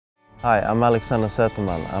Hi, I'm Alexander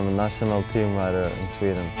Zetterman. I'm a national team rider in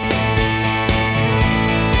Sweden.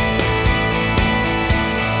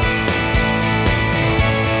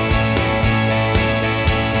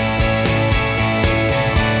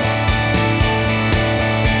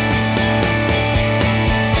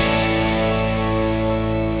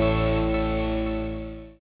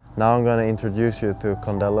 Now I'm going to introduce you to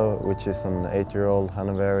Condello, which is an 8-year-old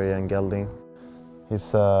Hanoverian gelding.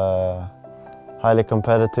 He's a highly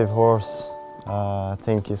competitive horse. I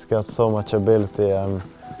think he's got so much ability. I'm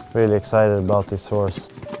really excited about this horse.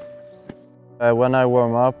 When I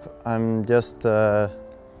warm up, I'm just very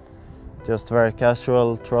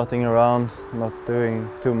casual, trotting around, not doing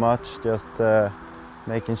too much, just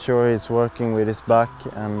making sure he's working with his back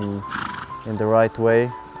and in the right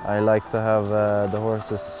way. I like to have the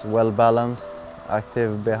horses well balanced,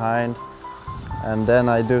 active behind, and then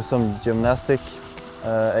I do some gymnastic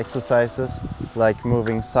exercises like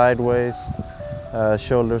moving sideways,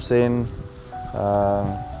 shoulders in,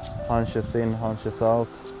 hunches in, hunches out,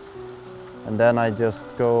 and then I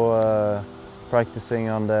just go practicing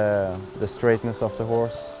on the straightness of the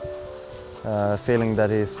horse, feeling that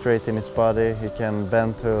he's straight in his body. He can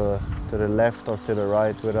bend to the left or to the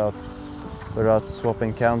right without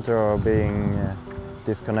swapping counter or being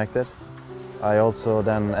disconnected. I also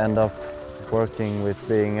then end up working with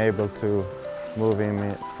being able to move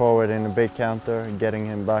him forward in a big counter, getting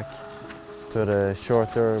him back to the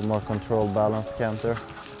shorter, more controlled, balanced counter.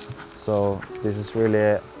 So this is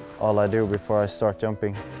really all I do before I start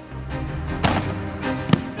jumping.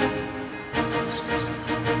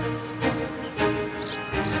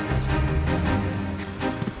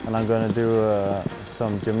 And I'm going to do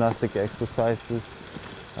some gymnastic exercises,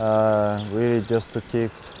 really just to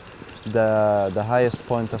keep the highest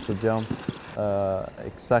point of the jump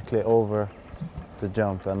exactly over the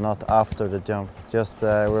jump and not after the jump, just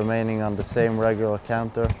remaining on the same regular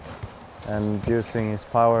counter and using his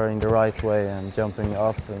power in the right way and jumping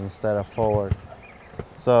up instead of forward.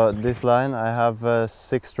 So this line I have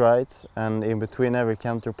 6 strides, and in between every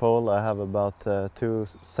counter pole I have about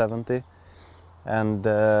 270, and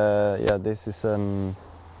yeah, this is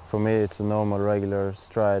for me it's a normal regular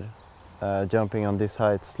stride, jumping on these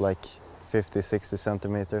heights like 50-60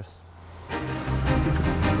 centimeters.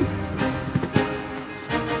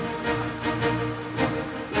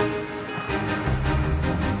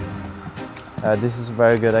 This is a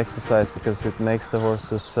very good exercise because it makes the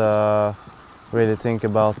horses really think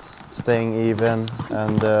about staying even,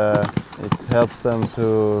 and it helps them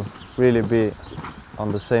to really be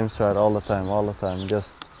on the same stride all the time.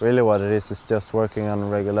 Just really what it is just working on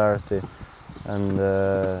regularity, and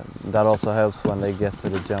that also helps when they get to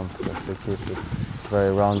the jump, because they keep it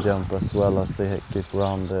very round jump as well as they keep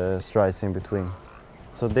round strides in between.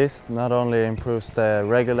 So this not only improves the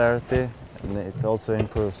regularity, and it also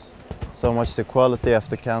improves so much the quality of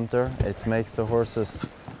the counter. It makes the horses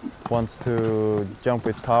want to jump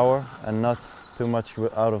with power and not too much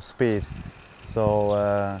out of speed.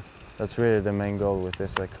 So that's really the main goal with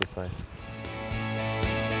this exercise.